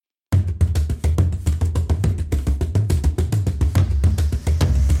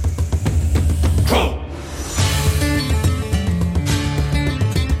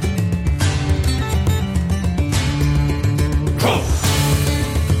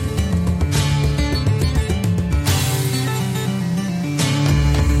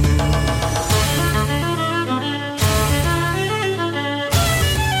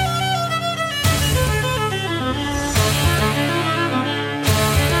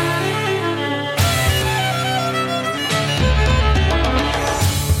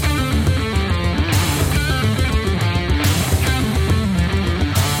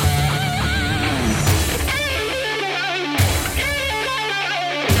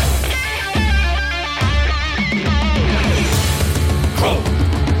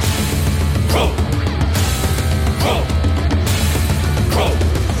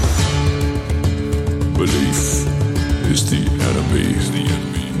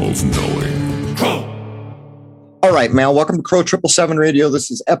self-knowing. All right, man. Welcome to Crow 777 Radio. This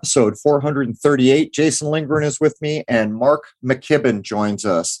is episode 438. Jason Lindgren is with me, and Mark McKibben joins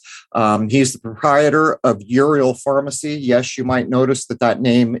us. He's the proprietor of Uriel Pharmacy. Yes, you might notice that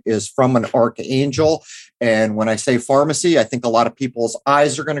name is from an archangel. And when I say pharmacy, I think a lot of people's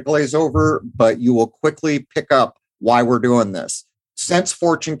eyes are going to glaze over, but you will quickly pick up why we're doing this. Since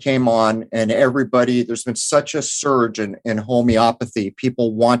Fortune came on and there's been such a surge in homeopathy,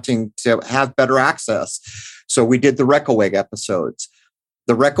 people wanting to have better access. So we did the Reco-Egg episodes.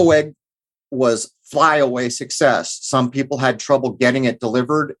 The Reco-Egg was flyaway success. Some people had trouble getting it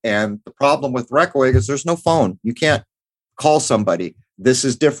delivered. And the problem with Reco-Egg is there's no phone. You can't call somebody. This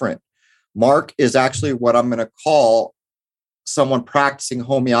is different. Mark is actually what I'm going to call someone practicing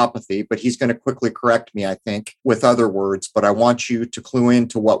homeopathy, but he's going to quickly correct me, I think, with other words. But I want you to clue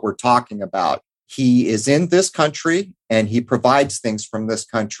into what we're talking about. He is in this country and he provides things from this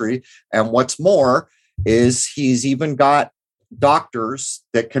country. And what's more is he's even got doctors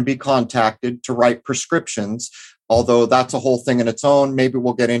that can be contacted to write prescriptions, although that's a whole thing in its own. Maybe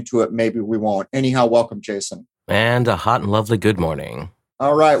we'll get into it. Maybe we won't. Anyhow, welcome, Jason. And a hot and lovely good morning.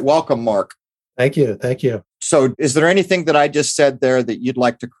 All right. Welcome, Mark. Thank you. Thank you. So is there anything that I just said there that you'd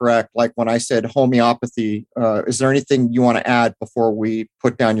like to correct? Like when I said homeopathy, is there anything you want to add before we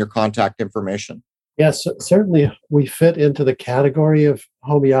put down your contact information? Yes, certainly we fit into the category of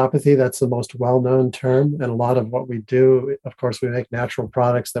homeopathy. That's the most well-known term. And a lot of what we do, of course, we make natural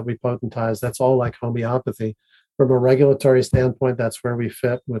products that we potentize. That's all like homeopathy. From a regulatory standpoint, that's where we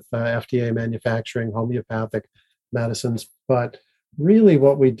fit with FDA manufacturing homeopathic medicines. But really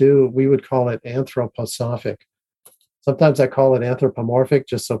what we do, we would call it anthroposophic. Sometimes I call it anthropomorphic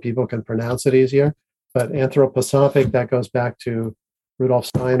just so people can pronounce it easier. But anthroposophic, that goes back to Rudolf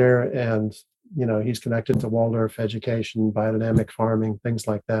Steiner, and he's connected to Waldorf education, biodynamic farming, things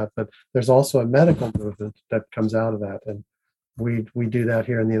like that. But there's also a medical movement that comes out of that. And we do that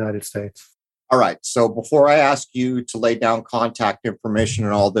here in the United States. All right. So before I ask you to lay down contact information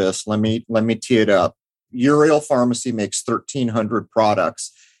and all this, let me tee it up. Uriel Pharmacy makes 1,300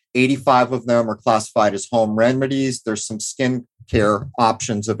 products. 85 of them are classified as home remedies. There's some skin care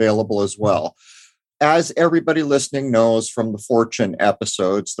options available as well. As everybody listening knows from the Fortune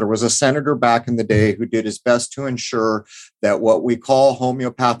episodes, there was a senator back in the day who did his best to ensure that what we call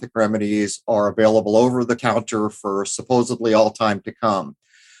homeopathic remedies are available over the counter for supposedly all time to come.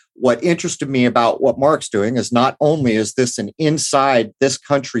 What interested me about what Mark's doing is not only is this an inside this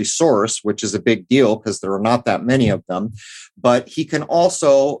country source, which is a big deal because there are not that many of them, but he can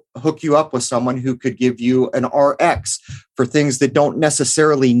also hook you up with someone who could give you an RX for things that don't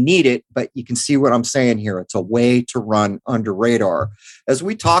necessarily need it, but you can see what I'm saying here. It's a way to run under radar. As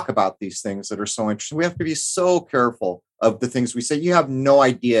we talk about these things that are so interesting, we have to be so careful of the things we say. You have no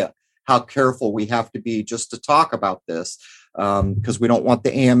idea how careful we have to be just to talk about this. Because we don't want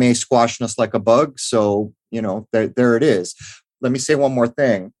the AMA squashing us like a bug. So, there it is. Let me say one more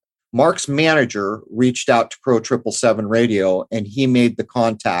thing. Mark's manager reached out to Crow 777 Radio and he made the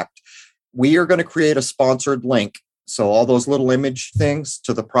contact. We are going to create a sponsored link. So all those little image things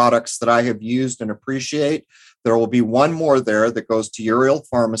to the products that I have used and appreciate, there will be one more there that goes to Uriel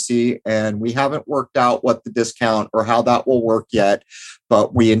Pharmacy. And we haven't worked out what the discount or how that will work yet,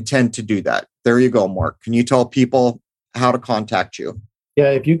 but we intend to do that. There you go, Mark. Can you tell people how to contact you? Yeah,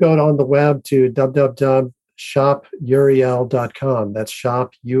 if you go on the web to www.shopuriel.com, that's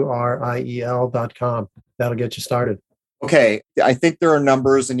shopuriel.com. That'll get you started. Okay, I think there are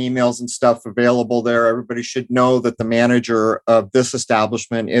numbers and emails and stuff available there. Everybody should know that the manager of this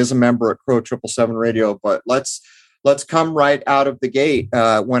establishment is a member at Crow 777 Radio, but let's come right out of the gate.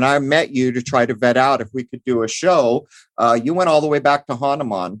 When I met you to try to vet out if we could do a show, you went all the way back to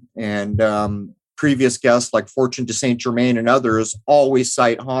Hahnemann, and previous guests like Fortune de Saint Germain and others always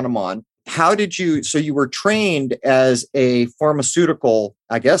cite Hahnemann. So you were trained as a pharmaceutical,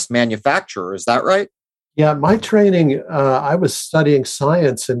 I guess, manufacturer. Is that right? Yeah, my training, I was studying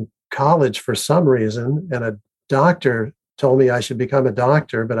science in college for some reason, and a doctor told me I should become a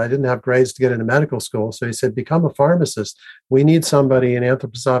doctor, but I didn't have grades to get into medical school. So he said, become a pharmacist. We need somebody in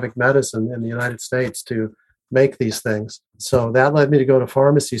anthroposophic medicine in the United States to make these things. So that led me to go to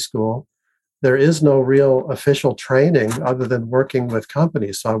pharmacy school. There is no real official training other than working with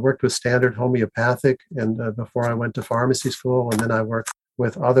companies. So I worked with Standard Homeopathic and before I went to pharmacy school, and then I worked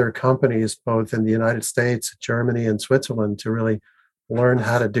with other companies, both in the United States, Germany, and Switzerland, to really learn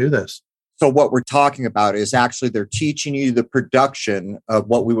how to do this. So what we're talking about is actually they're teaching you the production of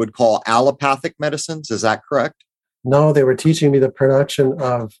what we would call allopathic medicines. Is that correct? No, they were teaching me the production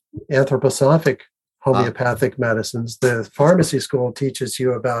of anthroposophic homeopathic medicines. The pharmacy school teaches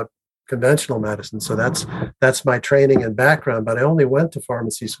you about conventional medicine. So that's my training and background, but I only went to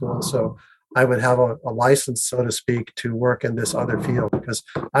pharmacy school. So I would have a license, so to speak, to work in this other field because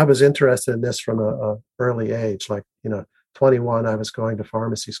I was interested in this from a early age. Like, 21, I was going to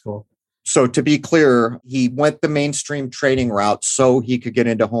pharmacy school. So to be clear, he went the mainstream training route so he could get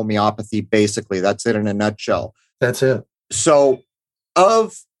into homeopathy, basically. That's it in a nutshell. That's it. So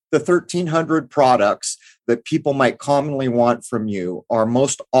of the 1,300 products that people might commonly want from you, are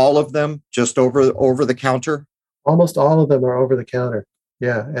most all of them just over the counter? Almost all of them are over the counter.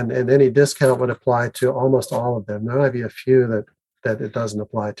 Yeah, and any discount would apply to almost all of them. There might be a few that it doesn't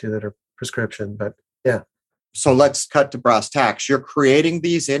apply to that are prescription, but yeah. So let's cut to brass tacks. You're creating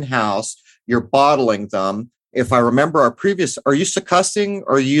these in-house, you're bottling them. If I remember our previous, are you succussing?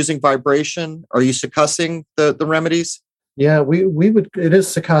 Are you using vibration? Are you succussing the remedies? Yeah, we would, it is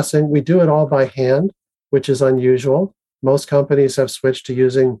succussing. We do it all by hand, which is unusual. Most companies have switched to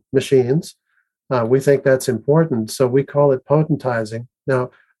using machines. We think that's important, so we call it potentizing.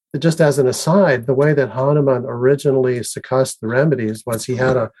 Now, just as an aside, the way that Hahnemann originally succussed the remedies was he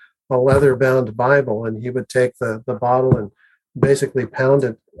had a leather-bound Bible, and he would take the bottle and basically pound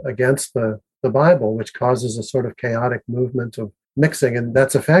it against the Bible, which causes a sort of chaotic movement of mixing, and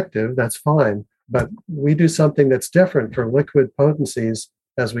that's effective, that's fine. But we do something that's different for liquid potencies,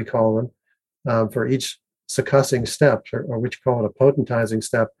 as we call them, for each succussing step, or which call it a potentizing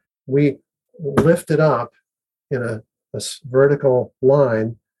step. We lift it up in a vertical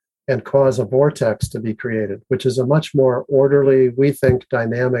line and cause a vortex to be created, which is a much more orderly, we think,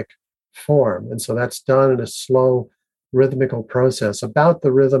 dynamic form. And so that's done in a slow, rhythmical process, about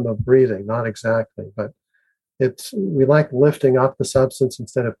the rhythm of breathing, not exactly, but we like lifting up the substance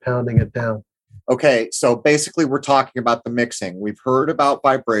instead of pounding it down. Okay, so basically we're talking about the mixing. We've heard about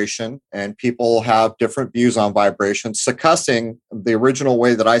vibration, and people have different views on vibration. Succussing, the original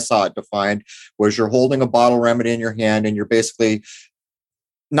way that I saw it defined, was you're holding a bottle remedy in your hand and you're basically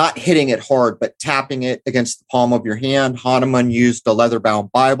not hitting it hard, but tapping it against the palm of your hand. Hahnemann used a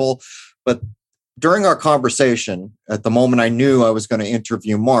leather-bound Bible. But during our conversation, at the moment I knew I was going to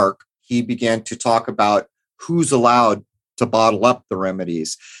interview Mark, he began to talk about who's allowed to bottle up the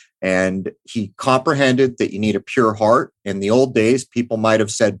remedies. And he comprehended that you need a pure heart. In the old days, people might have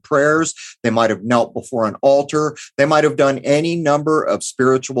said prayers. They might have knelt before an altar. They might have done any number of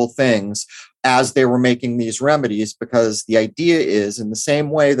spiritual things as they were making these remedies, because the idea is, in the same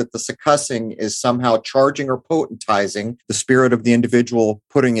way that the succussing is somehow charging or potentizing, the spirit of the individual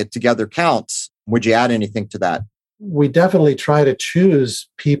putting it together counts. Would you add anything to that? We definitely try to choose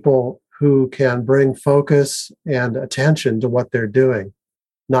people who can bring focus and attention to what they're doing.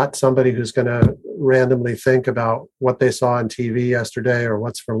 Not somebody who's going to randomly think about what they saw on TV yesterday or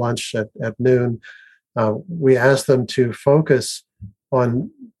what's for lunch at noon. We ask them to focus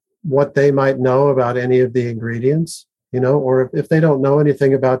on what they might know about any of the ingredients, or if they don't know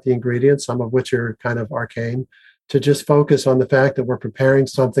anything about the ingredients, some of which are kind of arcane, to just focus on the fact that we're preparing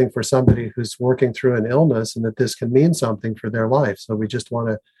something for somebody who's working through an illness and that this can mean something for their life. So we just want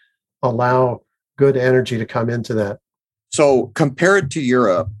to allow good energy to come into that. So compared to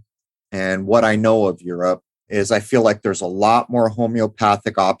Europe, and what I know of Europe is I feel like there's a lot more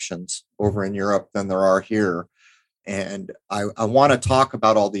homeopathic options over in Europe than there are here. And I want to talk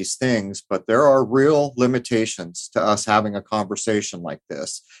about all these things, but there are real limitations to us having a conversation like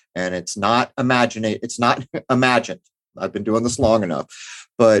this. And it's not imagined. I've been doing this long enough.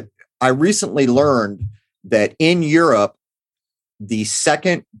 But I recently learned that in Europe, the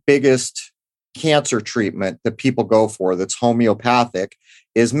second biggest cancer treatment that people go for that's homeopathic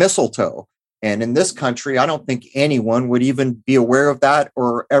is mistletoe. And in this country, I don't think anyone would even be aware of that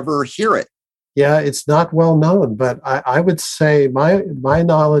or ever hear it. Yeah, it's not well known, but I would say my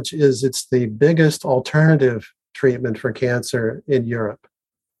knowledge is it's the biggest alternative treatment for cancer in Europe.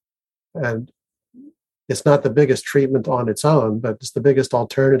 And it's not the biggest treatment on its own, but it's the biggest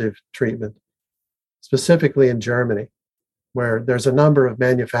alternative treatment, specifically in Germany, where there's a number of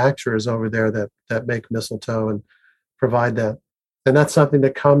manufacturers over there that make mistletoe and provide that. And that's something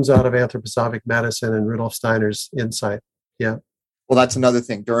that comes out of anthroposophic medicine and Rudolf Steiner's insight. Yeah. Well, that's another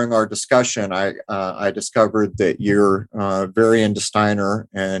thing. During our discussion, I discovered that you're very into Steiner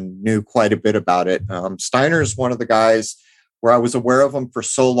and knew quite a bit about it. Steiner is one of the guys where I was aware of him for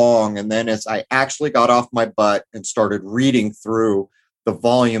so long. And then as I actually got off my butt and started reading through the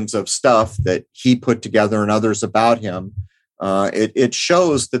volumes of stuff that he put together and others about him, it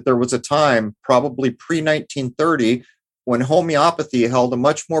shows that there was a time, probably pre-1930, when homeopathy held a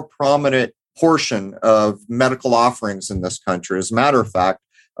much more prominent portion of medical offerings in this country. As a matter of fact,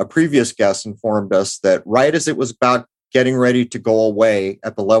 a previous guest informed us that right as it was about getting ready to go away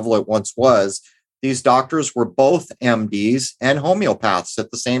at the level it once was, these doctors were both MDs and homeopaths at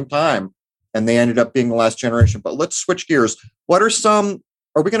the same time. And they ended up being the last generation. But let's switch gears. What are some,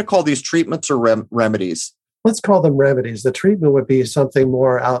 are we going to call these treatments or remedies? Let's call them remedies. The treatment would be something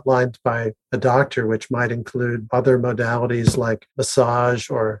more outlined by a doctor, which might include other modalities like massage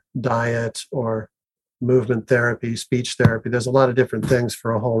or diet or movement therapy, speech therapy. There's a lot of different things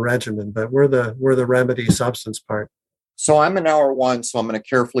for a whole regimen, but we're the remedy substance part. So I'm in hour one, so I'm going to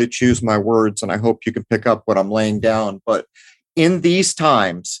carefully choose my words, and I hope you can pick up what I'm laying down. But in these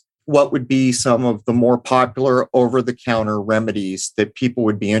times, what would be some of the more popular over-the-counter remedies that people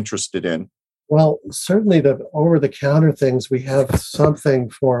would be interested in? Well, certainly the over-the-counter things, we have something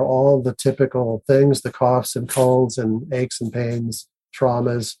for all the typical things, the coughs and colds and aches and pains,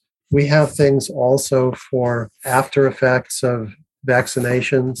 traumas. We have things also for after effects of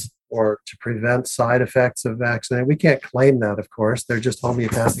vaccinations or to prevent side effects of vaccination. We can't claim that, of course. They're just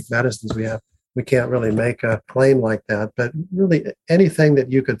homeopathic medicines we have. We can't really make a claim like that. But really, anything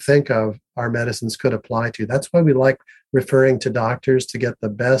that you could think of, our medicines could apply to. That's why we like referring to doctors to get the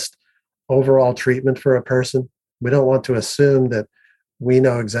best overall treatment for a person. We don't want to assume that we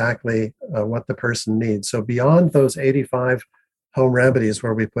know exactly what the person needs. So beyond those 85 home remedies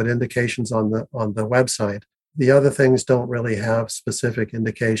where we put indications on the website, the other things don't really have specific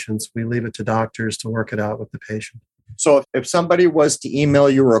indications. We leave it to doctors to work it out with the patient. So if somebody was to email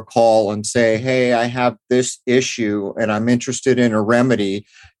you or call and say, hey, I have this issue and I'm interested in a remedy,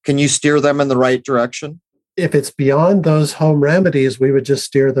 can you steer them in the right direction? If it's beyond those home remedies, we would just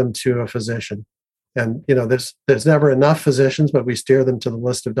steer them to a physician. And, there's never enough physicians, but we steer them to the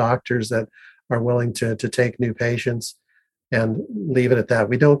list of doctors that are willing to take new patients and leave it at that.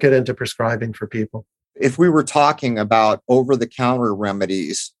 We don't get into prescribing for people. If we were talking about over-the-counter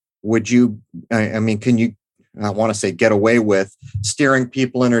remedies, would you, can you, I want to say, get away with steering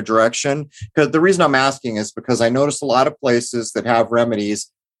people in a direction? Because the reason I'm asking is because I notice a lot of places that have remedies,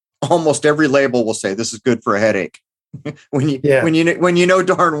 almost every label will say this is good for a headache. when you know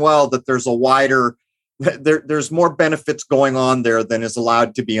darn well that there's a wider, there's more benefits going on there than is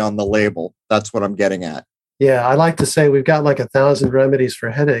allowed to be on the label. That's what I'm getting at. Yeah, I like to say we've got like 1,000 remedies for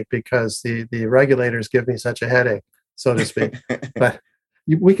headache because the regulators give me such a headache, so to speak. But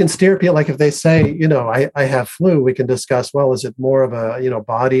we can steer people, like if they say, I have flu, we can discuss, well, is it more of a,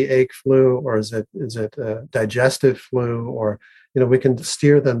 body ache flu, or is it a digestive flu, or, we can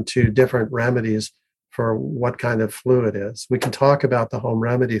steer them to different remedies for what kind of flu it is. We can talk about the home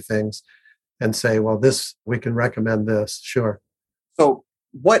remedy things and say, well, we can recommend this. Sure. So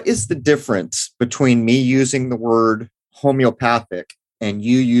what is the difference between me using the word homeopathic and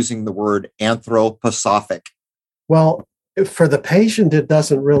you using the word anthroposophic? Well, for the patient, it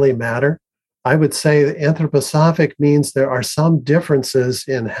doesn't really matter. I would say that anthroposophic means there are some differences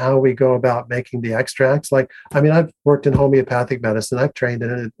in how we go about making the extracts. I've worked in homeopathic medicine. I've trained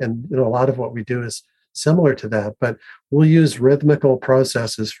in it, and a lot of what we do is similar to that. But we'll use rhythmical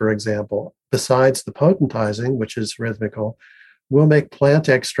processes, for example. Besides the potentizing, which is rhythmical, we'll make plant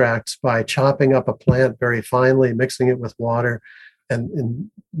extracts by chopping up a plant very finely, mixing it with water, and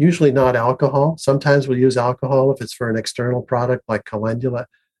usually not alcohol. Sometimes we'll use alcohol if it's for an external product like calendula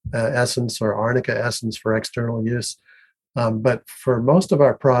essence or arnica essence for external use. But for most of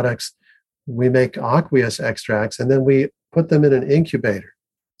our products, we make aqueous extracts and then we put them in an incubator.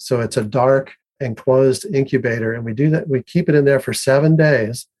 So it's a dark enclosed incubator, and we do that. We keep it in there for 7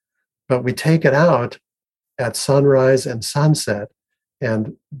 days, but we take it out at sunrise and sunset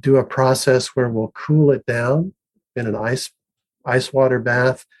and do a process where we'll cool it down in an ice water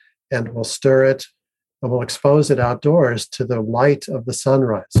bath, and we'll stir it and we'll expose it outdoors to the light of the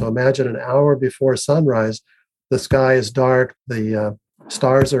sunrise. So imagine an hour before sunrise, the sky is dark, the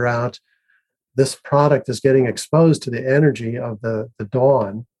stars are out. This product is getting exposed to the energy of the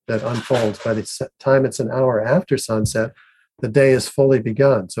dawn that unfolds. By the time it's an hour after sunset, the day is fully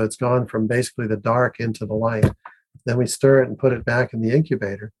begun. So it's gone from basically the dark into the light. Then we stir it and put it back in the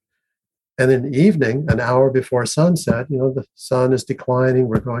incubator. And in the evening, an hour before sunset, the sun is declining.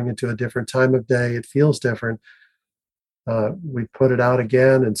 We're going into a different time of day. It feels different. We put it out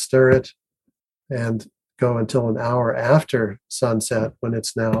again and stir it and go until an hour after sunset when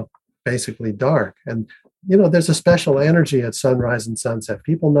it's now basically dark. And, there's a special energy at sunrise and sunset.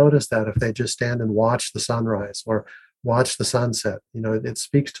 People notice that if they just stand and watch the sunrise or watch the sunset. It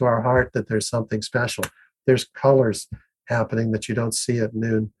speaks to our heart that there's something special. There's colors happening that you don't see at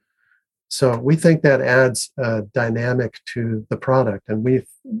noon. So we think that adds a dynamic to the product. And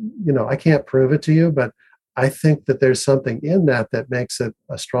I can't prove it to you, but I think that there's something in that makes it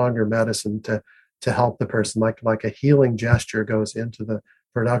a stronger medicine to help the person, like a healing gesture goes into the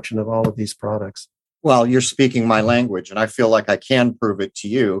production of all of these products. Well, you're speaking my language, and I feel like I can prove it to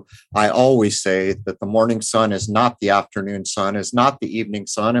you. I always say that the morning sun is not the afternoon sun, is not the evening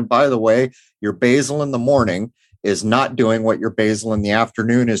sun. And by the way, your basil in the morning is not doing what your basil in the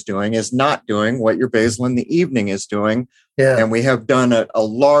afternoon is doing, is not doing what your basil in the evening is doing. Yeah. And we have done a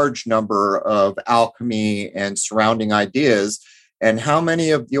large number of alchemy and surrounding ideas. And how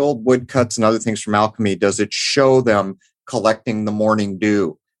many of the old woodcuts and other things from alchemy does it show them collecting the morning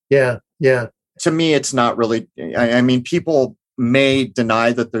dew? Yeah. Yeah. To me, it's not really, I mean, people may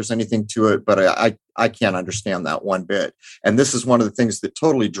deny that there's anything to it, but I can't understand that one bit. And this is one of the things that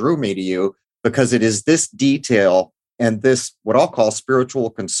totally drew me to you, because it is this detail and this, what I'll call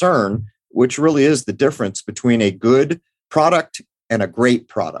spiritual concern, which really is the difference between a good product and a great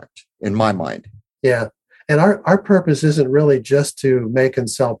product, in my mind. Yeah. And our purpose isn't really just to make and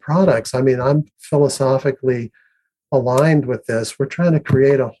sell products. I mean, I'm philosophically aligned with this. We're trying to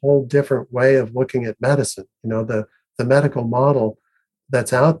create a whole different way of looking at medicine. The medical model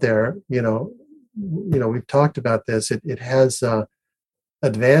that's out there, we've talked about this. It has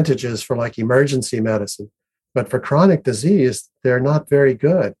advantages for like emergency medicine, but for chronic disease, they're not very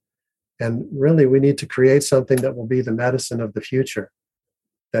good. And really, we need to create something that will be the medicine of the future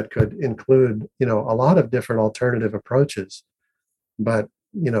that could include, a lot of different alternative approaches, but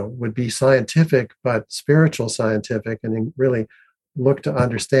would be scientific, but spiritual scientific, and really look to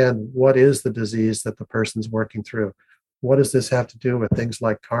understand what is the disease that the person's working through. What does this have to do with things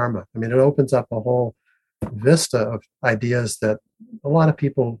like karma? I mean, it opens up a whole vista of ideas that a lot of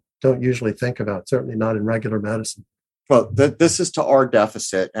people don't usually think about, certainly not in regular medicine. Well, this is to our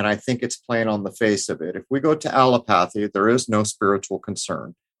deficit, and I think it's plain on the face of it. If we go to allopathy, there is no spiritual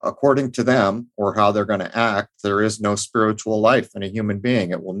concern. According to them, or how they're going to act, there is no spiritual life in a human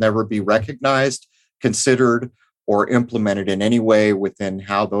being. It will never be recognized, considered, or implemented in any way within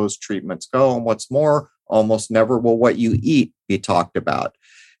how those treatments go. And what's more, almost never will what you eat be talked about.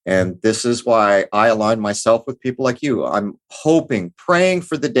 And this is why I align myself with people like you. I'm hoping, praying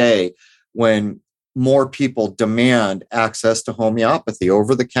for the day when more people demand access to homeopathy,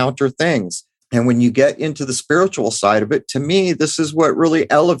 over-the-counter things. And when you get into the spiritual side of it, to me, this is what really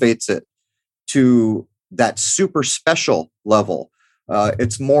elevates it to that super special level.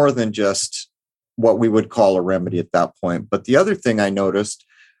 It's more than just what we would call a remedy at that point. But the other thing I noticed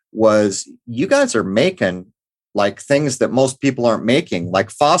was you guys are making like things that most people aren't making, like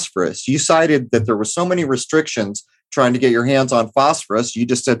phosphorus. You cited that there were so many restrictions trying to get your hands on phosphorus. You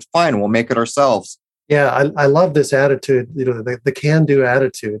just said, fine, we'll make it ourselves. Yeah, I love this attitude, the can-do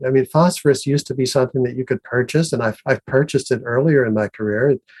attitude. I mean, phosphorus used to be something that you could purchase, and I've purchased it earlier in my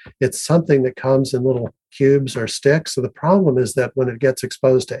career. It's something that comes in little cubes or sticks. So the problem is that when it gets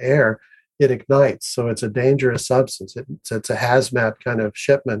exposed to air, it ignites. So it's a dangerous substance. It's a hazmat kind of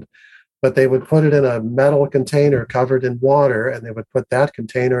shipment. But they would put it in a metal container covered in water, and they would put that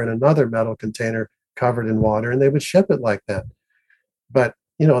container in another metal container covered in water, and they would ship it like that. But,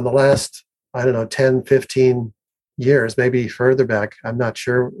 in the last 10, 15 years, maybe further back, I'm not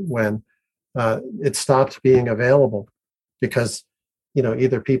sure when, it stopped being available because,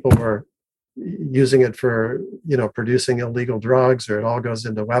 either people were using it for, producing illegal drugs, or it all goes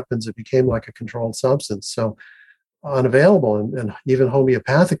into weapons. It became like a controlled substance. So unavailable, and even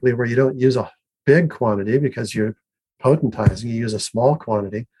homeopathically, where you don't use a big quantity because you're potentizing, you use a small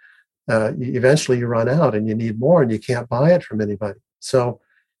quantity. Eventually you run out and you need more, and you can't buy it from anybody. So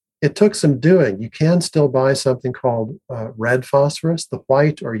it took some doing. You can still buy something called red phosphorus. The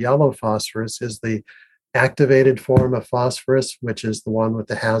white or yellow phosphorus is the activated form of phosphorus, which is the one with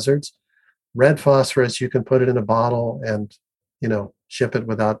the hazards. Red phosphorus, you can put it in a bottle and, ship it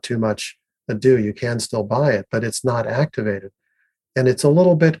without too much ado. You can still buy it, but it's not activated. And it's a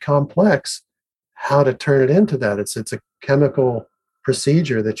little bit complex how to turn it into that. It's a chemical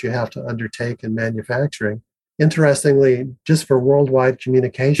procedure that you have to undertake in manufacturing. Interestingly, just for worldwide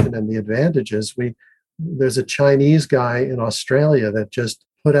communication and the advantages, there's a Chinese guy in Australia that just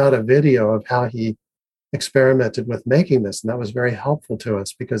put out a video of how he experimented with making this. And that was very helpful to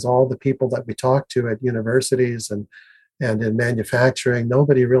us, because all the people that we talked to at universities and in manufacturing,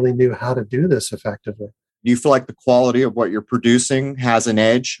 nobody really knew how to do this effectively. Do you feel like the quality of what you're producing has an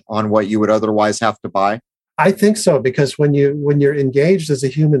edge on what you would otherwise have to buy? I think so, because when you're engaged as a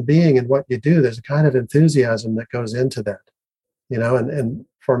human being in what you do, there's a kind of enthusiasm that goes into that, and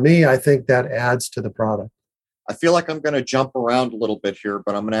for me, I think that adds to the product. I feel like I'm going to jump around a little bit here,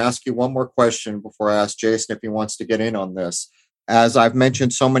 but I'm going to ask you one more question before I ask Jason if he wants to get in on this. As I've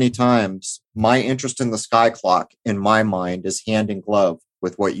mentioned so many times, my interest in the Sky Clock in my mind is hand in glove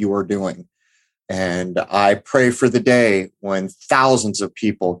with what you are doing. And I pray for the day when thousands of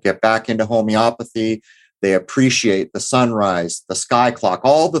people get back into homeopathy. They appreciate the sunrise, the Sky Clock,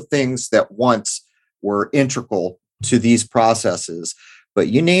 all the things that once were integral to these processes. But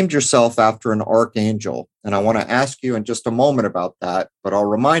you named yourself after an archangel. And I want to ask you in just a moment about that. But I'll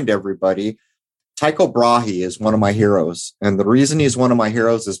remind everybody, Tycho Brahe is one of my heroes. And the reason he's one of my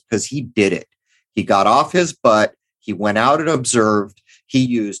heroes is because he did it. He got off his butt. He went out and observed. He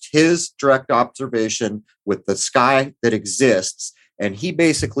used his direct observation with the sky that exists. And he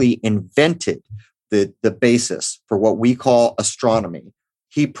basically invented the basis for what we call astronomy.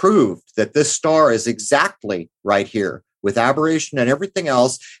 He proved that this star is exactly right here with aberration and everything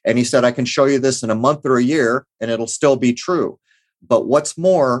else. And he said, I can show you this in a month or a year, and it'll still be true. But what's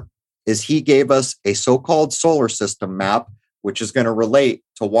more is he gave us a so-called solar system map, which is going to relate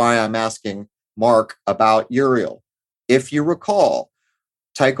to why I'm asking Mark about Uriel. If you recall,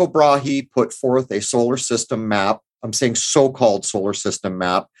 Tycho Brahe put forth a solar system map. I'm saying so-called solar system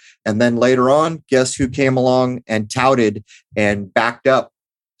map. And then later on, guess who came along and touted and backed up?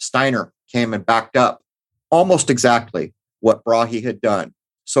 Steiner came and backed up almost exactly what Brahe had done.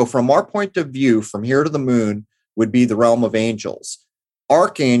 So from our point of view, from here to the moon would be the realm of angels.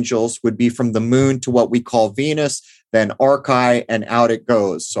 Archangels would be from the moon to what we call Venus, then Archai, and out it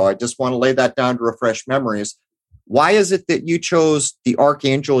goes. So I just want to lay that down to refresh memories. Why is it that you chose the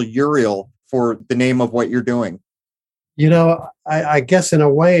Archangel Uriel for the name of what you're doing? I guess in a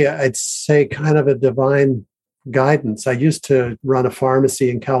way, I'd say kind of a divine guidance. I used to run a pharmacy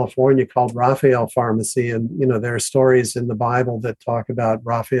in California called Raphael Pharmacy. And, there are stories in the Bible that talk about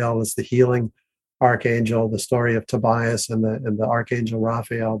Raphael as the healing archangel, the story of Tobias and the archangel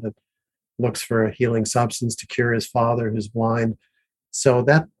Raphael that looks for a healing substance to cure his father who's blind. So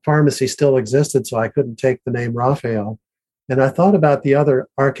that pharmacy still existed, so I couldn't take the name Raphael. And I thought about the other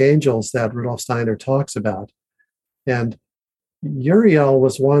archangels that Rudolf Steiner talks about. And Uriel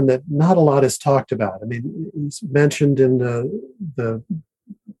was one that not a lot is talked about. I mean, he's mentioned in the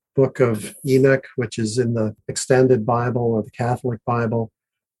book of Enoch, which is in the extended Bible or the Catholic Bible.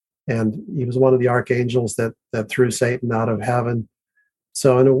 And he was one of the archangels that threw Satan out of heaven.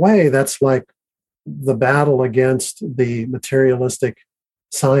 So in a way, that's like the battle against the materialistic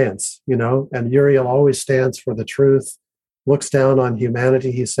science, and Uriel always stands for the truth, looks down on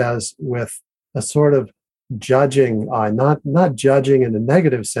humanity, he says, with a sort of judging eye, not judging in a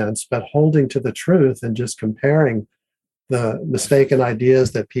negative sense, but holding to the truth and just comparing the mistaken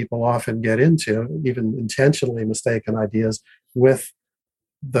ideas that people often get into, even intentionally mistaken ideas, with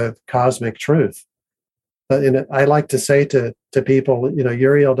the cosmic truth. But I like to say to people,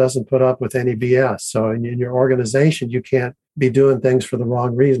 Uriel doesn't put up with any BS. So in your organization, you can't be doing things for the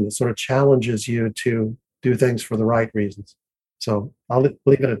wrong reason. It sort of challenges you to do things for the right reasons. So I'll leave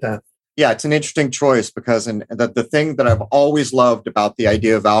it at that. Yeah, it's an interesting choice because the thing that I've always loved about the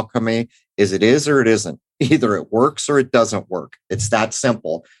idea of alchemy is it is or it isn't. Either it works or it doesn't work. It's that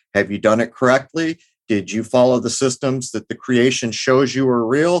simple. Have you done it correctly? Did you follow the systems that the creation shows you are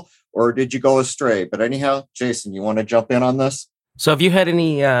real? Or did you go astray? But anyhow, Jason, you want to jump in on this? So have you had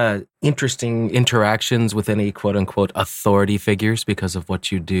any interesting interactions with any quote-unquote authority figures because of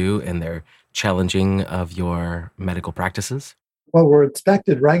what you do and their challenging of your medical practices? Well, we're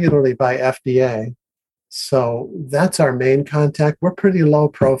inspected regularly by FDA. So that's our main contact. We're pretty low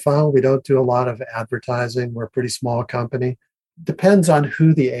profile. We don't do a lot of advertising. We're a pretty small company. Depends on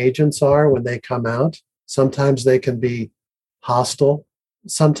who the agents are when they come out. Sometimes they can be hostile.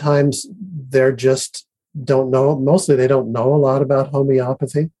 Sometimes they're just don't know. Mostly they don't know a lot about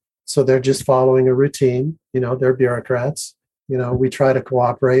homeopathy. So they're just following a routine. They're bureaucrats. We try to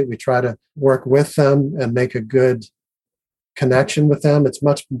cooperate. We try to work with them and make a good connection with them. It's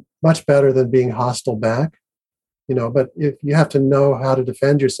much, much better than being hostile back. But if you have to know how to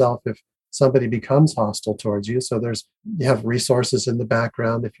defend yourself if somebody becomes hostile towards you. So you have resources in the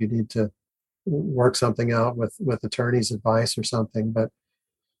background if you need to work something out with attorney's advice or something. But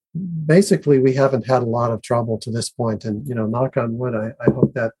basically, we haven't had a lot of trouble to this point. And, knock on wood, I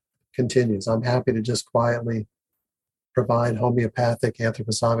hope that continues. I'm happy to just quietly provide homeopathic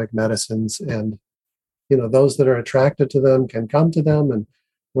anthroposophic medicines. And, those that are attracted to them can come to them. And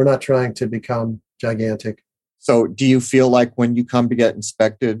we're not trying to become gigantic. So do you feel like when you come to get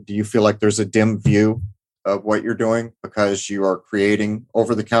inspected, do you feel like there's a dim view of what you're doing because you are creating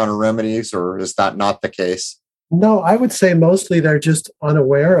over-the-counter remedies, or is that not the case? No, I would say mostly they're just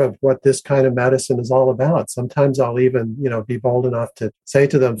unaware of what this kind of medicine is all about. Sometimes I'll even, be bold enough to say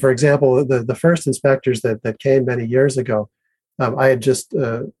to them, for example, the first inspectors that came many years ago, I had just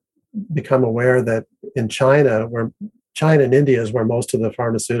become aware that in China, where China and India is where most of the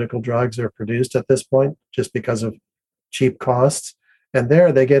pharmaceutical drugs are produced at this point, just because of cheap costs. And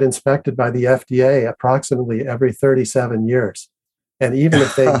there they get inspected by the FDA approximately every 37 years. And even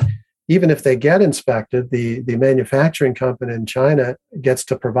if they get inspected, the manufacturing company in China gets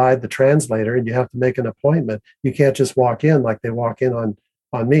to provide the translator, and you have to make an appointment. You can't just walk in like they walk in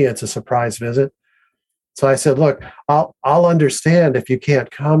on me. It's a surprise visit. So I said, look, I'll understand if you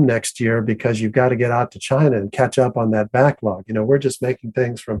can't come next year because you've got to get out to China and catch up on that backlog. We're just making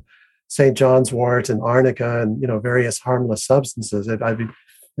things from St. John's wort and arnica and various harmless substances.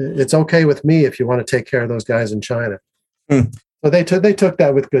 It's okay with me if you want to take care of those guys in China. So they took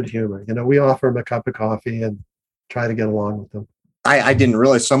that with good humor. We offer them a cup of coffee and try to get along with them. I didn't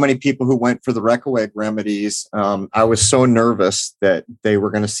realize so many people who went for the Reckeweg remedies. I was so nervous that they were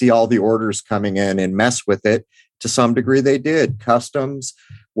going to see all the orders coming in and mess with it. To some degree, they did. Customs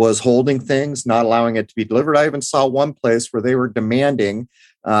was holding things, not allowing it to be delivered. I even saw one place where they were demanding,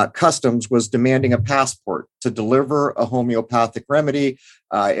 Customs was demanding a passport to deliver a homeopathic remedy.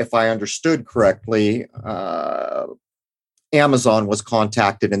 If I understood correctly, Amazon was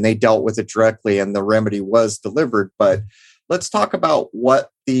contacted and they dealt with it directly and the remedy was delivered. But let's talk about what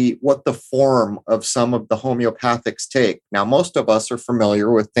the form of some of the homeopathics take. Now, most of us are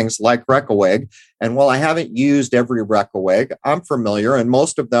familiar with things like Reckeweg. And while I haven't used every Reckeweg, I'm familiar, and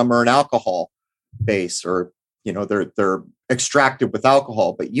most of them are an alcohol base, or they're extracted with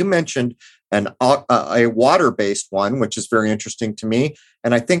alcohol. But you mentioned a water-based one, which is very interesting to me.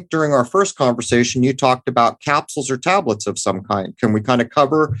 And I think during our first conversation, you talked about capsules or tablets of some kind. Can we kind of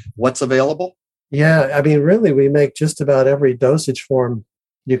cover what's available? Yeah, really, we make just about every dosage form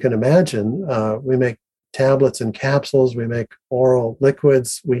you can imagine. We make tablets and capsules. We make oral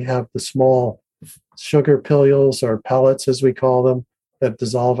liquids. We have the small sugar pilules, or pellets, as we call them, that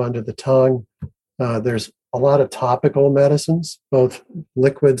dissolve under the tongue. There's a lot of topical medicines, both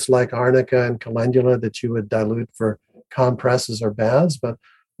liquids like arnica and calendula that you would dilute for compresses or baths, but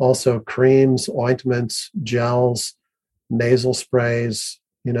also creams, ointments, gels, nasal sprays,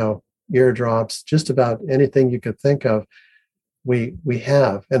 eardrops, just about anything you could think of, we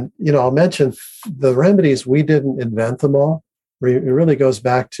have. And, I'll mention the remedies, we didn't invent them all. It really goes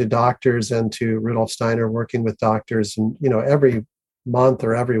back to doctors and to Rudolf Steiner working with doctors. And, every month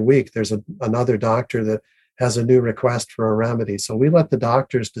or every week, there's another doctor that has a new request for a remedy. So we let the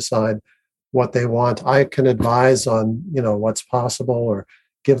doctors decide what they want. I can advise on, what's possible or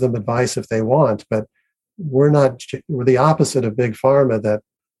give them advice if they want, but we're the opposite of big pharma that,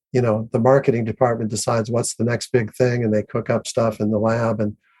 the marketing department decides what's the next big thing and they cook up stuff in the lab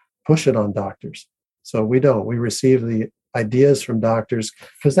and push it on doctors. So we don't. We receive the ideas from doctors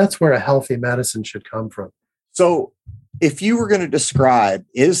because that's where a healthy medicine should come from. So if you were going to describe,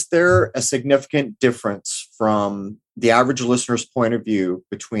 is there a significant difference from the average listener's point of view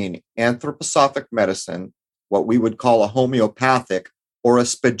between anthroposophic medicine, what we would call a homeopathic, or a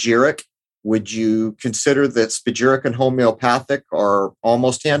spagyric? Would you consider that spagyric and homeopathic are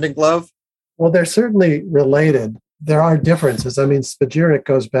almost hand in glove? Well, they're certainly related. There are differences. Spagyric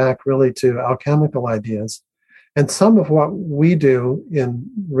goes back really to alchemical ideas. And some of what we do in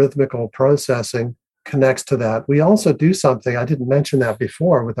rhythmical processing connects to that. We also do something, I didn't mention that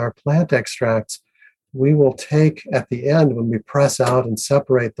before, with our plant extracts. We will take at the end, when we press out and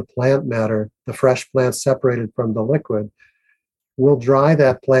separate the plant matter, the fresh plant separated from the liquid, we'll dry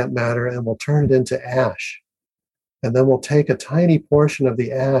that plant matter and we'll turn it into ash. And then we'll take a tiny portion of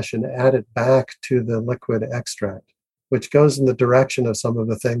the ash and add it back to the liquid extract, which goes in the direction of some of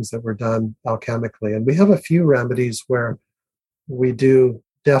the things that were done alchemically. And we have a few remedies where we do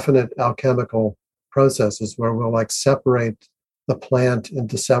definite alchemical processes where we'll separate the plant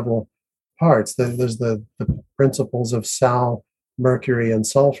into several parts. There's the principles of sal, mercury, and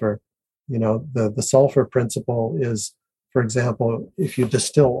sulfur. The sulfur principle is, for example, if you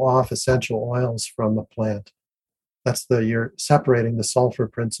distill off essential oils from a plant, you're separating the sulfur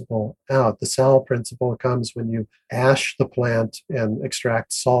principle out. The sal principle comes when you ash the plant and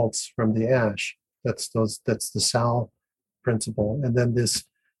extract salts from the ash. That's the sal principle. And then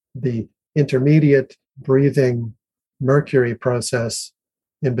the intermediate breathing mercury process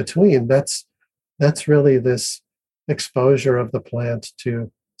in between, that's really this exposure of the plant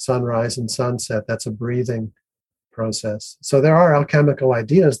to sunrise and sunset. That's a breathing process. So there are alchemical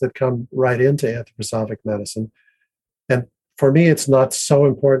ideas that come right into anthroposophic medicine. And for me, it's not so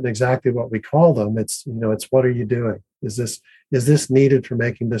important exactly what we call them. It's what are you doing? Is this needed for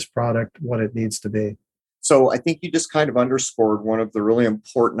making this product what it needs to be? So I think you just kind of underscored one of the really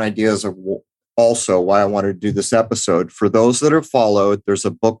important ideas of also why I wanted to do this episode. For those that have followed, there's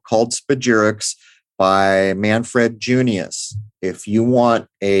a book called Spagyrics by Manfred Junius. If you want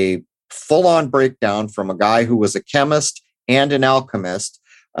a full-on breakdown from a guy who was a chemist and an alchemist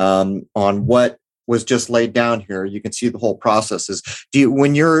on what was just laid down here, you can see the whole processes.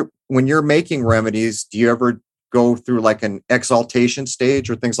 When you're making remedies, do you ever go through like an exaltation stage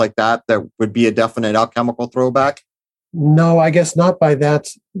or things like that would be a definite alchemical throwback? No, I guess not by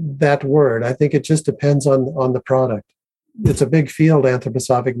that word. I think it just depends on the product. It's a big field,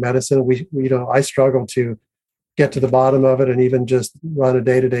 anthroposophic medicine. I struggle to get to the bottom of it and even just run a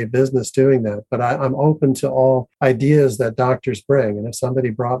day-to-day business doing that. But I'm open to all ideas that doctors bring. And if somebody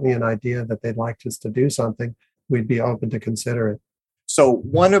brought me an idea that they'd like us to do something, we'd be open to consider it. So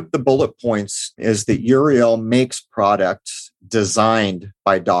one of the bullet points is that Uriel makes products designed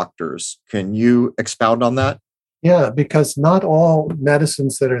by doctors. Can you expound on that? Yeah, because not all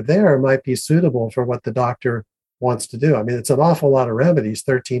medicines that are there might be suitable for what the doctor wants to do. I mean, it's an awful lot of remedies,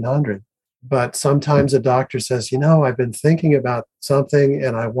 1,300. But sometimes a doctor says, I've been thinking about something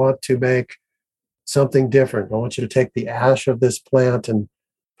and I want to make something different. I want you to take the ash of this plant and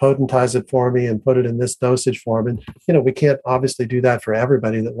potentize it for me and put it in this dosage form. And, we can't obviously do that for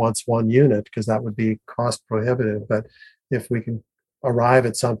everybody that wants one unit because that would be cost prohibitive. But if we can arrive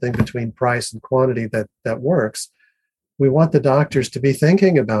at something between price and quantity that works, we want the doctors to be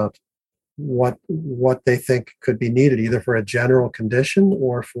thinking about what they think could be needed, either for a general condition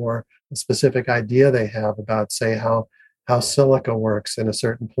or for a specific idea they have about, say, how silica works in a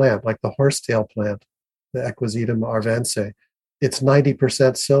certain plant, like the horsetail plant, the Equisetum arvense. It's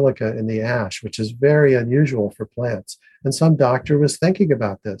 90% silica in the ash, which is very unusual for plants. And some doctor was thinking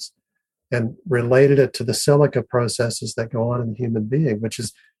about this and related it to the silica processes that go on in the human being, which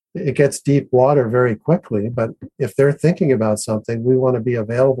is, it gets deep water very quickly. But if they're thinking about something, we want to be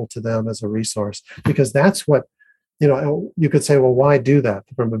available to them as a resource, because that's what, you could say, well, why do that?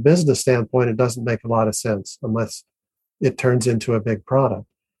 From a business standpoint, it doesn't make a lot of sense unless it turns into a big product.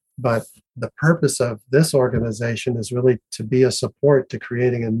 But the purpose of this organization is really to be a support to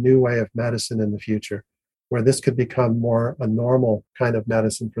creating a new way of medicine in the future, where this could become more a normal kind of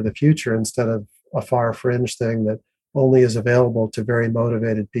medicine for the future instead of a far fringe thing that only is available to very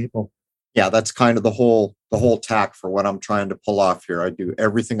motivated people. Yeah, that's kind of the whole tack for what I'm trying to pull off here. I do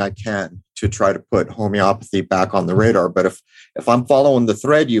everything I can to try to put homeopathy back on the radar. But if I'm following the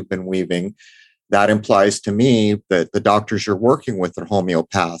thread you've been weaving, that implies to me that the doctors you're working with are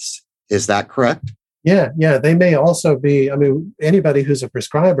homeopaths. Is that correct? Yeah. They may also be, anybody who's a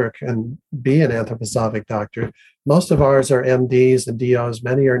prescriber can be an anthroposophic doctor. Most of ours are MDs and DOs.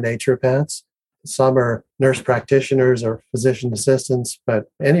 Many are naturopaths. Some are nurse practitioners or physician assistants, but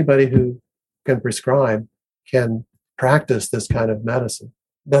anybody who can prescribe can practice this kind of medicine.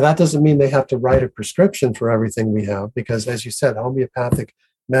 Now, that doesn't mean they have to write a prescription for everything we have, because, as you said, homeopathic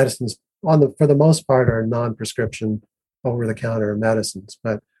medicines, for the most part, are non-prescription, over-the-counter medicines.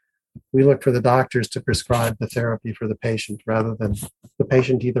 But we look for the doctors to prescribe the therapy for the patient rather than the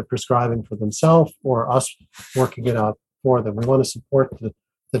patient either prescribing for themselves or us working it out for them. We want to support the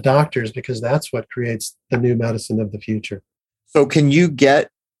doctors because that's what creates the new medicine of the future. So can you get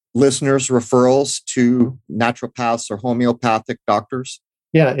listeners referrals to naturopaths or homeopathic doctors?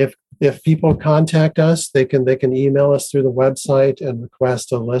 Yeah, if people contact us, they can email us through the website and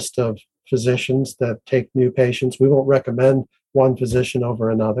request a list of physicians that take new patients. We won't recommend one physician over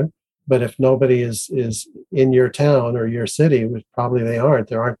another, but if nobody is in your town or your city, which probably they aren't,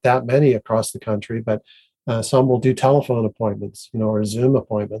 there aren't that many across the country, but some will do telephone appointments, or Zoom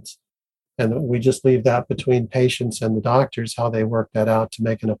appointments. And we just leave that between patients and the doctors, how they work that out to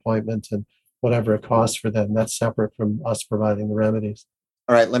make an appointment and whatever it costs for them. That's separate from us providing the remedies.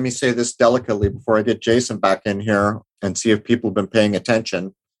 All right, let me say this delicately before I get Jason back in here and see if people have been paying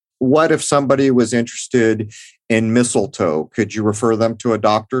attention. What if somebody was interested in mistletoe? Could you refer them to a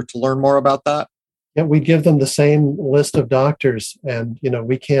doctor to learn more about that? Yeah, we give them the same list of doctors, and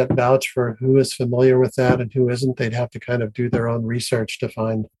we can't vouch for who is familiar with that and who isn't. They'd have to kind of do their own research to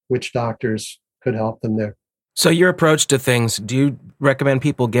find which doctors could help them there. So your approach to things, do you recommend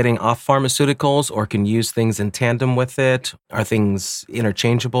people getting off pharmaceuticals or can use things in tandem with it? Are things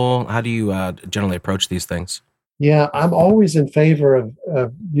interchangeable? How do you generally approach these things? Yeah, I'm always in favor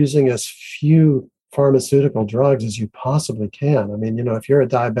of using as few pharmaceutical drugs as you possibly can. If you're a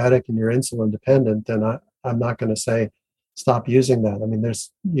diabetic and you're insulin dependent, then I'm not going to say stop using that.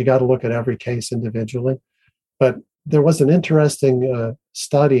 You got to look at every case individually. But there was an interesting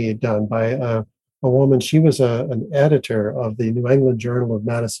study done by a woman. She was an editor of the New England Journal of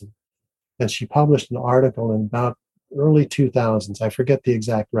Medicine, and she published an article in about early 2000s. I forget the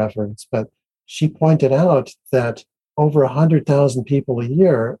exact reference, but she pointed out that over 100,000 people a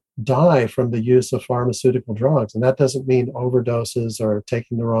year die from the use of pharmaceutical drugs. And that doesn't mean overdoses or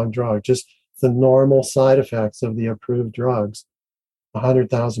taking the wrong drug, just the normal side effects of the approved drugs.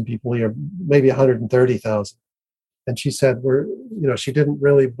 100,000 people a year, maybe 130,000. And she said, she didn't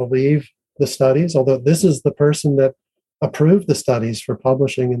really believe the studies, although this is the person that approved the studies for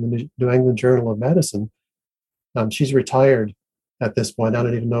publishing in the New England Journal of Medicine. She's retired at this point. I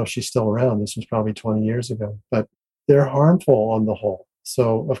don't even know if she's still around. This was probably 20 years ago, but they're harmful on the whole.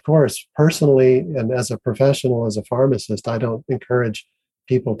 So, of course, personally and as a professional, as a pharmacist, I don't encourage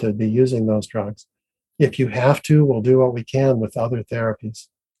people to be using those drugs. If you have to, we'll do what we can with other therapies.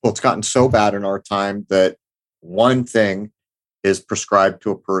 Well, it's gotten so bad in our time that one thing is prescribed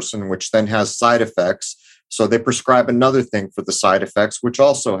to a person, which then has side effects. So they prescribe another thing for the side effects, which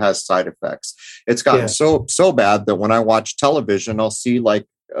also has side effects. It's gotten so bad that when I watch television, I'll see like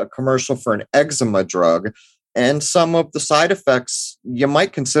a commercial for an eczema drug, and some of the side effects, you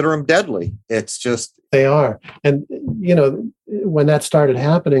might consider them deadly. It's just... They are. And, when that started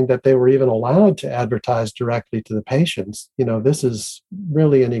happening, that they were even allowed to advertise directly to the patients, this is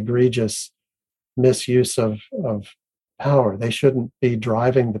really an egregious misuse of power. They shouldn't be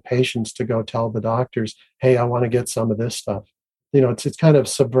driving the patients to go tell the doctors, hey, I want to get some of this stuff. It's kind of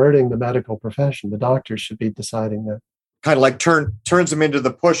subverting the medical profession. The doctors should be deciding that. Kind of like turns them into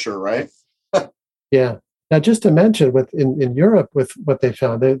the pusher, right? Yeah. Now, just to mention, in Europe, with what they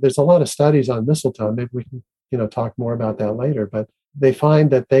found, there's a lot of studies on mistletoe. Maybe we can, talk more about that later. But they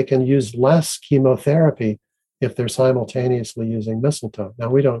find that they can use less chemotherapy if they're simultaneously using mistletoe. Now,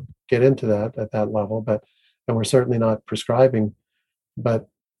 we don't get into that at that level, and we're certainly not prescribing. But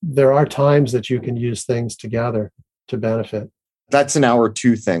there are times that you can use things together to benefit. That's an hour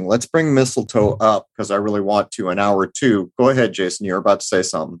 2 thing. Let's bring mistletoe up because I really want to. An hour 2. Go ahead, Jason. You're about to say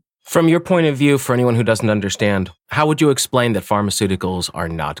something. From your point of view, for anyone who doesn't understand, how would you explain that pharmaceuticals are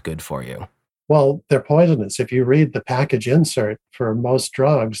not good for you? Well, they're poisonous. If you read the package insert for most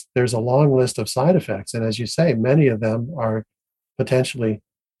drugs, there's a long list of side effects. And as you say, many of them are potentially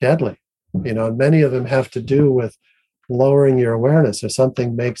deadly. Many of them have to do with lowering your awareness. If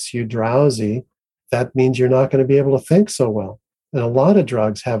something makes you drowsy, that means you're not going to be able to think so well. And a lot of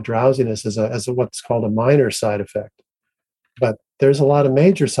drugs have drowsiness as a what's called a minor side effect. But there's a lot of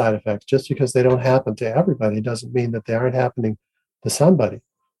major side effects. Just because they don't happen to everybody doesn't mean that they aren't happening to somebody.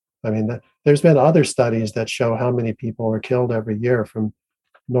 I mean, there's been other studies that show how many people are killed every year from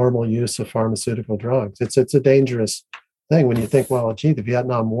normal use of pharmaceutical drugs. It's a dangerous thing when you think, well, gee, the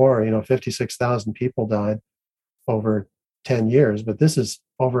Vietnam War, 56,000 people died over 10 years, but this is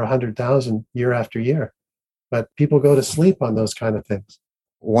over 100,000 year after year. But people go to sleep on those kind of things.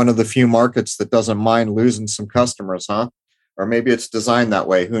 One of the few markets that doesn't mind losing some customers, huh? Or maybe it's designed that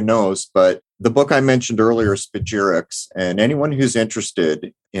way, who knows? But the book I mentioned earlier, Spagyrics, and anyone who's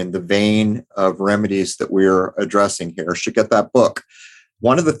interested in the vein of remedies that we're addressing here should get that book.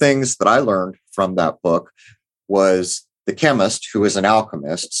 One of the things that I learned from that book was the chemist, who is an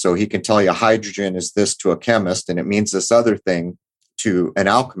alchemist, so he can tell you hydrogen is this to a chemist, and it means this other thing to an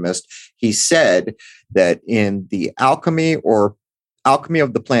alchemist. He said that in the alchemy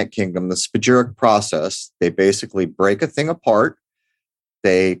of the plant kingdom, the spagyric process, they basically break a thing apart,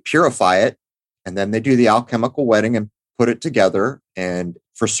 they purify it, and then they do the alchemical wedding and put it together. And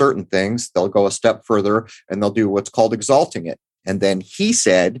for certain things, they'll go a step further and they'll do what's called exalting it. And then he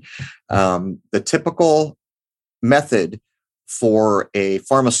said the typical method for a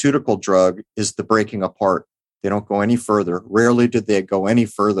pharmaceutical drug is the breaking apart. They don't go any further. Rarely did they go any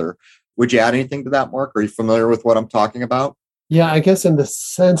further. Would you add anything to that, Mark? Are you familiar with what I'm talking about? Yeah, I guess in the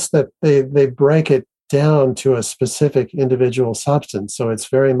sense that they break it down to a specific individual substance. So it's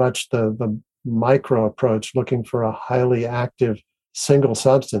very much the micro approach, looking for a highly active single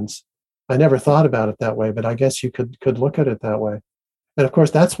substance. I never thought about it that way, but I guess you could look at it that way. And of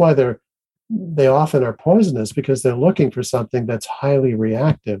course, that's why they often are poisonous, because they're looking for something that's highly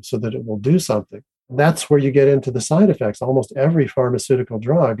reactive so that it will do something. That's where you get into the side effects. Almost every pharmaceutical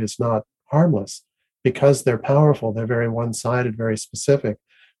drug is not harmless because they're powerful. They're very one-sided, very specific,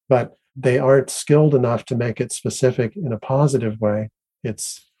 but they aren't skilled enough to make it specific in a positive way.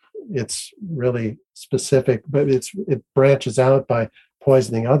 It's really specific, but it branches out by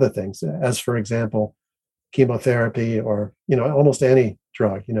poisoning other things, as for example, chemotherapy or, almost any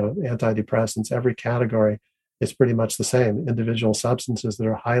drug, antidepressants. Every category is pretty much the same. Individual substances that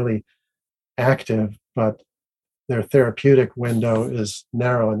are highly active, but their therapeutic window is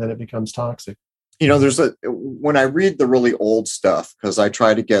narrow, and then it becomes toxic. When I read the really old stuff, because I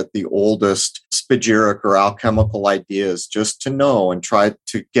try to get the oldest spagyric or alchemical ideas just to know and try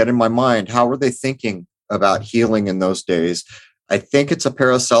to get in my mind, how were they thinking about healing in those days? I think it's a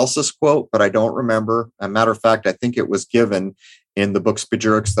Paracelsus quote, but I don't remember. As a matter of fact, I think it was given in the book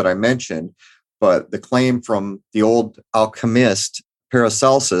Spagyrics that I mentioned. But the claim from the old alchemist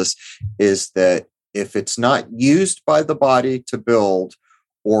Paracelsus is that if it's not used by the body to build,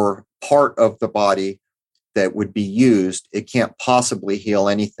 or part of the body that would be used, it can't possibly heal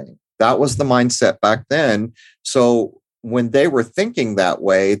anything. That was the mindset back then. So when they were thinking that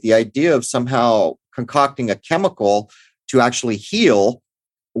way, the idea of somehow concocting a chemical to actually heal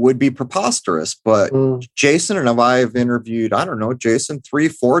would be preposterous. But Jason and I have interviewed, I don't know, Jason,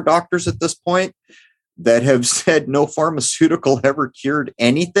 3-4 doctors at this point that have said no pharmaceutical ever cured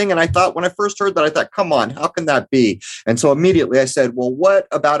anything. And I thought, when I first heard that, I thought, come on, how can that be? And so immediately I said, well, what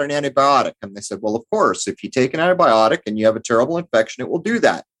about an antibiotic? And they said, well, of course, if you take an antibiotic and you have a terrible infection, it will do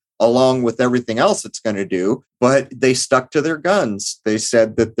that, along with everything else it's going to do. But they stuck to their guns. They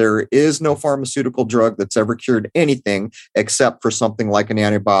said that there is no pharmaceutical drug that's ever cured anything except for something like an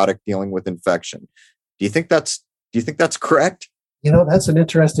antibiotic dealing with infection. Do you think that's correct? That's an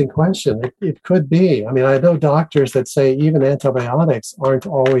interesting question. It could be. I mean, I know doctors that say even antibiotics aren't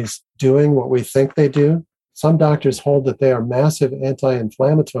always doing what we think they do. Some doctors hold that they are massive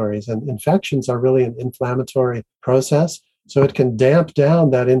anti-inflammatories, and infections are really an inflammatory process. So it can damp down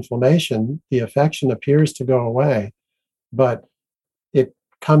that inflammation. The affection appears to go away, but it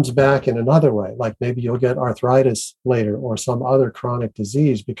comes back in another way. Like maybe you'll get arthritis later or some other chronic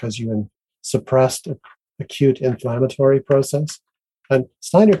disease because you suppressed acute inflammatory process. And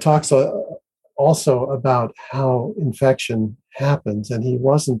Steiner talks also about how infection happens. And he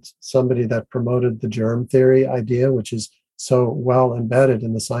wasn't somebody that promoted the germ theory idea, which is so well embedded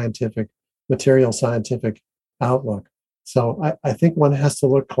in the material scientific outlook. So I think one has to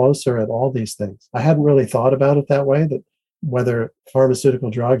look closer at all these things. I hadn't really thought about it that way, that whether pharmaceutical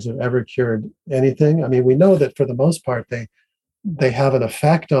drugs have ever cured anything. I mean, we know that for the most part, they have an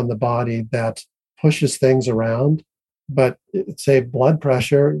effect on the body that pushes things around. But say blood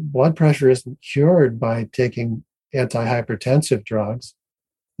pressure isn't cured by taking antihypertensive drugs.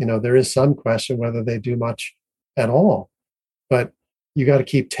 There is some question whether they do much at all. But you got to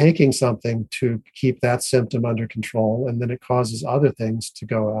keep taking something to keep that symptom under control, and then it causes other things to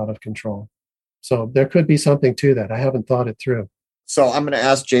go out of control. So there could be something to that. I haven't thought it through. So I'm going to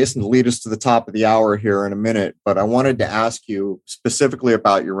ask Jason to lead us to the top of the hour here in a minute, but I wanted to ask you specifically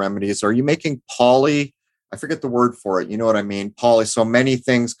about your remedies. Are you making I forget the word for it. You know what I mean? So many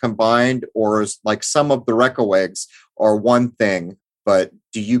things combined, or is like some of the Reckeweggs are one thing, but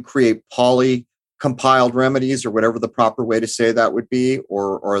do you create compiled remedies, or whatever the proper way to say that would be,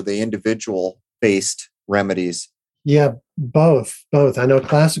 or are they individual based remedies? Yeah, both. I know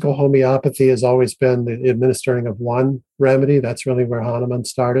classical homeopathy has always been the administering of one remedy. That's really where Hahnemann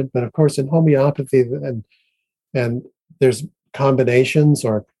started. But of course, in homeopathy, and there's combinations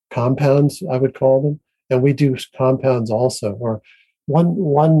or compounds, I would call them. And we do compounds also, or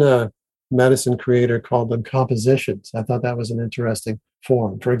one medicine creator called them compositions. I thought that was an interesting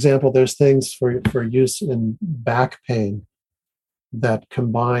form. For example, there's things for use in back pain that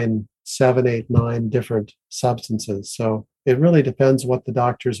combine 7, 8, 9 different substances. So it really depends what the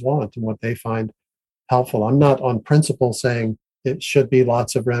doctors want and what they find helpful. I'm not on principle saying it should be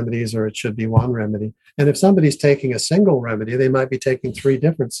lots of remedies or it should be one remedy. And if somebody's taking a single remedy, they might be taking 3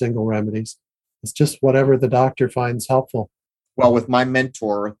 different single remedies. It's just whatever the doctor finds helpful. Well, with my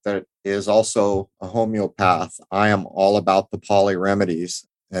mentor that is also a homeopath, I am all about the poly remedies,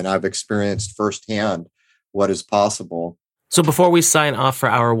 and I've experienced firsthand what is possible. So before we sign off for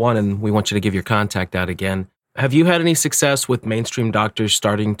hour 1, and we want you to give your contact out again, have you had any success with mainstream doctors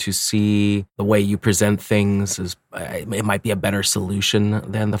starting to see the way you present things as it might be a better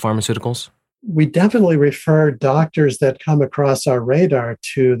solution than the pharmaceuticals? We definitely refer doctors that come across our radar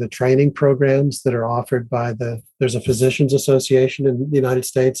to the training programs that are offered by there's a physicians association in the United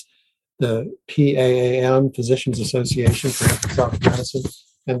States, the PAAM, Physicians Association for Anthroposophic Medicine.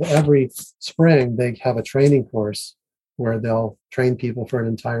 And every spring they have a training course where they'll train people for an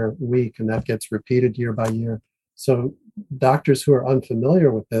entire week, and that gets repeated year by year. So doctors who are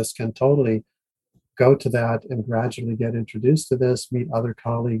unfamiliar with this can totally go to that and gradually get introduced to this, meet other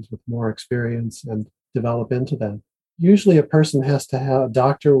colleagues with more experience, and develop into that. Usually a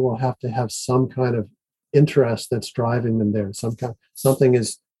doctor will have to have some kind of interest that's driving them there. Something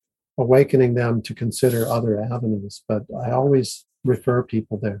is awakening them to consider other avenues, but I always refer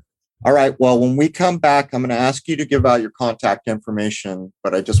people there. All right. Well, when we come back, I'm going to ask you to give out your contact information,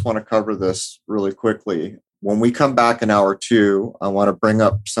 but I just want to cover this really quickly. When we come back in hour two, I want to bring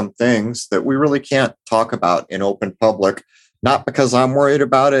up some things that we really can't talk about in open public, not because I'm worried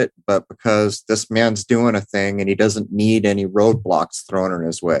about it, but because this man's doing a thing and he doesn't need any roadblocks thrown in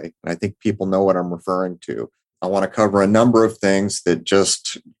his way. And I think people know what I'm referring to. I want to cover a number of things that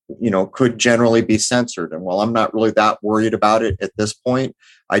just, could generally be censored. And while I'm not really that worried about it at this point,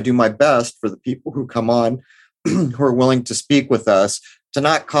 I do my best for the people who come on who are willing to speak with us to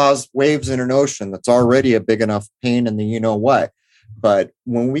not cause waves in an ocean that's already a big enough pain in the you-know-what. But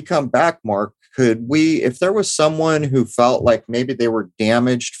when we come back, Mark, could we, if there was someone who felt like maybe they were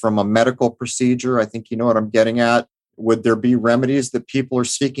damaged from a medical procedure, I think you know what I'm getting at, would there be remedies that people are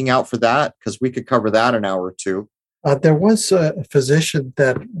seeking out for that? Because we could cover that an hour or two. There was a physician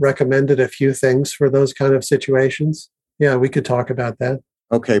that recommended a few things for those kind of situations. Yeah, we could talk about that.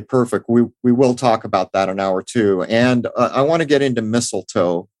 Okay, perfect. We will talk about that an hour two. And I want to get into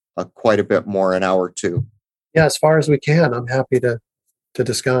mistletoe quite a bit more in hour two. Yeah, as far as we can. I'm happy to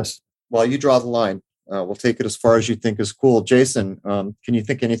discuss. Well, you draw the line. We'll take it as far as you think is cool. Jason, can you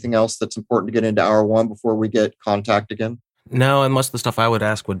think anything else that's important to get into hour one before we get contact again? No, and most of the stuff I would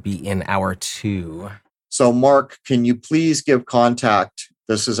ask would be in hour two. So, Mark, can you please give contact?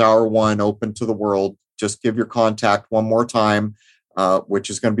 This is hour one, open to the world. Just give your contact one more time, which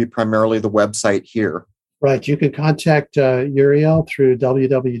is going to be primarily the website here. Right. You can contact Uriel through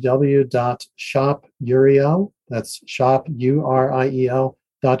www.shopuriel. That's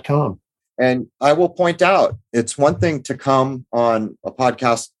shopuriel.com. And I will point out, it's one thing to come on a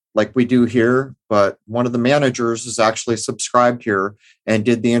podcast like we do here, but one of the managers is actually subscribed here and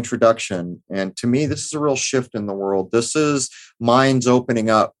did the introduction. And to me, this is a real shift in the world. This is minds opening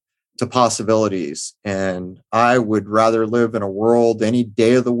up to possibilities. And I would rather live in a world any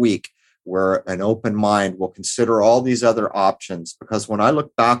day of the week where an open mind will consider all these other options. Because when I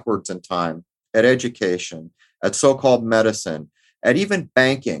look backwards in time at education, at so-called medicine, at even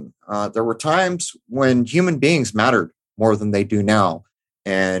banking, there were times when human beings mattered more than they do now.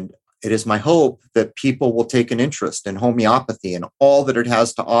 And it is my hope that people will take an interest in homeopathy and all that it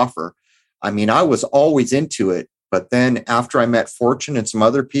has to offer. I mean, I was always into it, but then after I met Fortune and some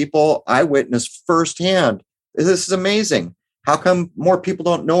other people, I witnessed firsthand, this is amazing. How come more people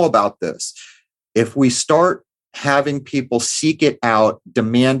don't know about this? If we start having people seek it out,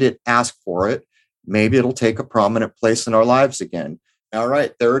 demand it, ask for it, maybe it'll take a prominent place in our lives again. All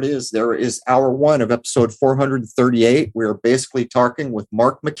right, there it is. There is hour one of episode 438. We are basically talking with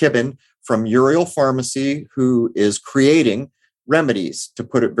Mark McKibben from Uriel Pharmacy, who is creating remedies, to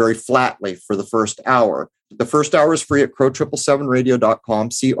put it very flatly, for the first hour. The first hour is free at crow777radio.com,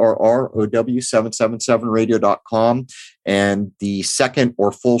 CRROW777radio.com. And the second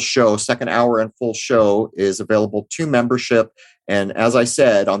hour and full show is available to membership. And as I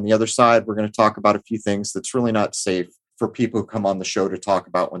said, on the other side, we're going to talk about a few things that's really not safe for people who come on the show to talk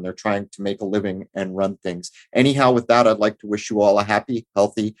about when they're trying to make a living and run things. Anyhow, with that, I'd like to wish you all a happy,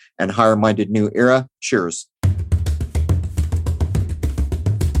 healthy, and higher-minded new era. Cheers.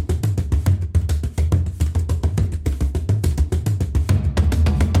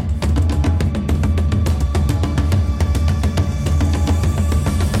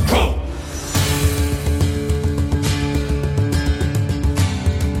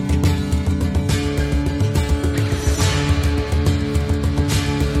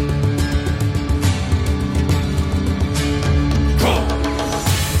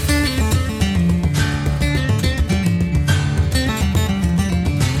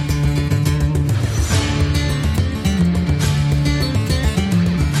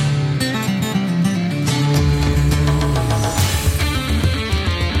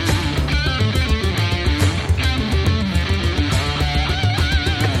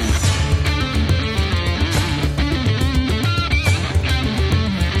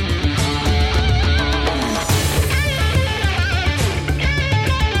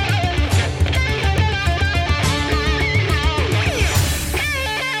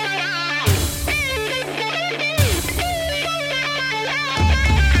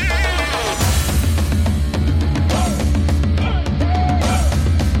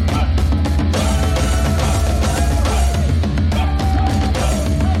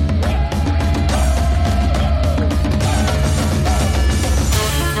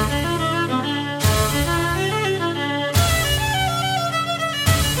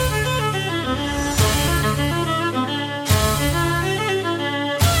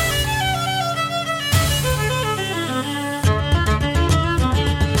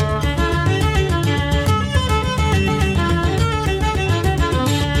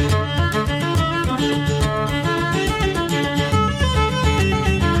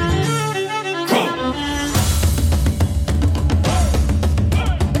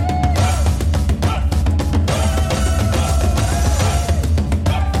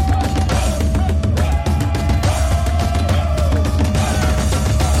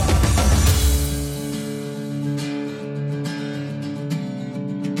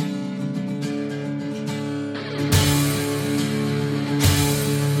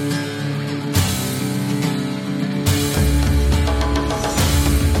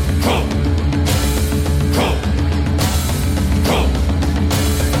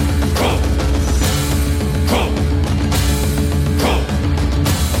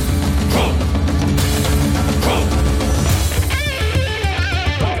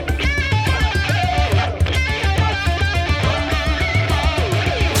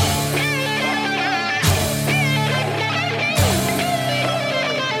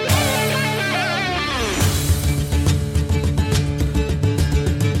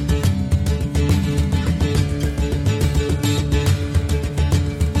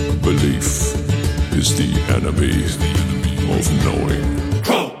 is the enemy of knowing.